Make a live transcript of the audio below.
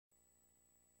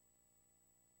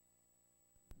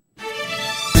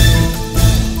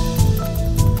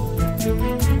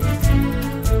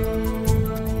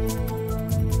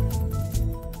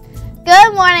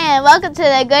and welcome to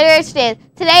the Goodrich News.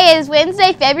 Today is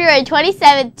Wednesday, February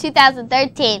 27,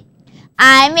 2013.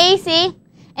 I'm Macy,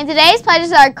 and today's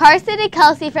pledges are Carson and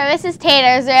Kelsey from Mrs.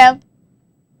 Tanner's room.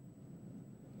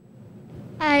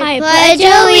 I pledge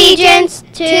allegiance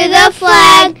to the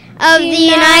flag of the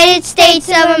United States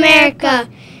of America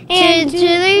and to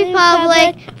the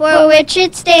republic for which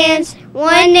it stands,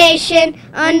 one nation,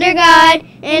 under God,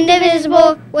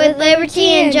 indivisible, with liberty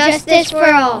and justice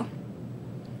for all.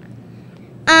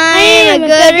 I am a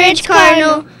Goodrich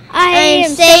Cardinal. I am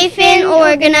safe and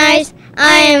organized.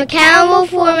 I am accountable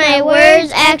for my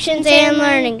words, actions, and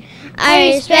learning.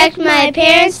 I respect my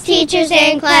parents, teachers,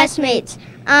 and classmates.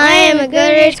 I am a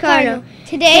Goodrich Cardinal.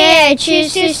 Today I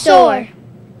choose to soar.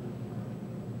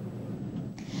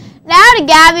 Now to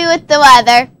Gabby with the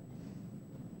weather.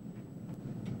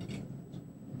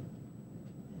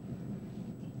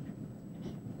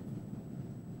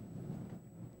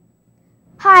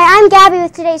 Hi, I'm Gabby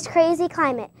with today's crazy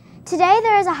climate. Today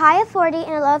there is a high of 40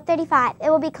 and a low of 35. It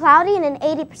will be cloudy and an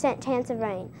 80% chance of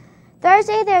rain.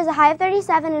 Thursday there is a high of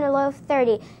 37 and a low of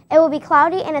 30. It will be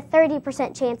cloudy and a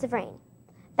 30% chance of rain.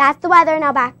 That's the weather.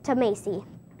 Now back to Macy.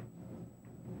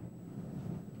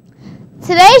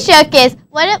 Today's joke is,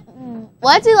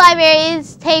 what do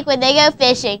librarians take when they go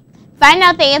fishing? Find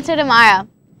out the answer tomorrow.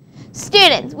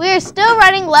 Students, we are still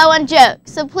running low on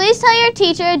jokes, so please tell your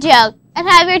teacher a joke and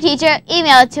have your teacher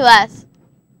email it to us.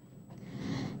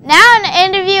 Now an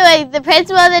interview with the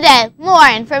principal of the day,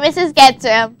 Lauren, from Mrs. Getz'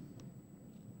 room.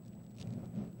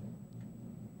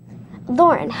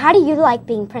 Lauren, how do you like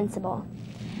being principal?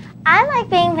 I like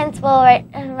being principal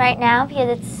right now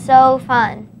because it's so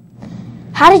fun.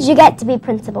 How did you get to be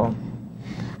principal?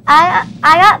 I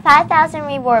got 5,000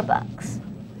 reward bucks.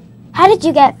 How did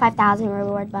you get 5,000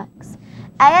 reward bucks?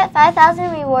 I got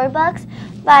 5,000 reward bucks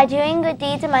by doing good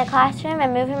deeds in my classroom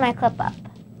and moving my clip up.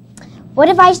 What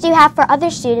advice do you have for other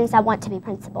students that want to be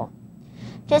principal?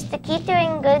 Just to keep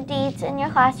doing good deeds in your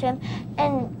classroom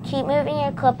and keep moving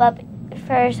your clip up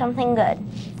for something good.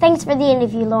 Thanks for the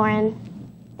interview, Lauren.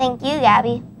 Thank you,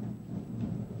 Gabby.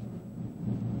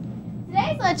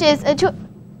 Today's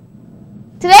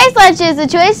lunch is a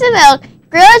choice of milk,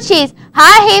 grilled cheese,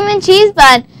 hot ham and cheese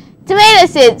bun, tomato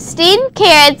soup, steamed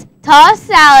carrots, tossed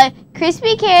salad,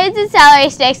 crispy carrots and celery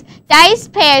sticks,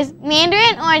 diced pears,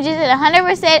 mandarin oranges, and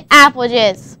 100% apple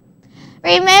juice.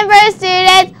 Remember,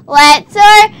 students, let's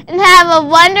soar and have a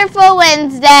wonderful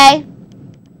Wednesday.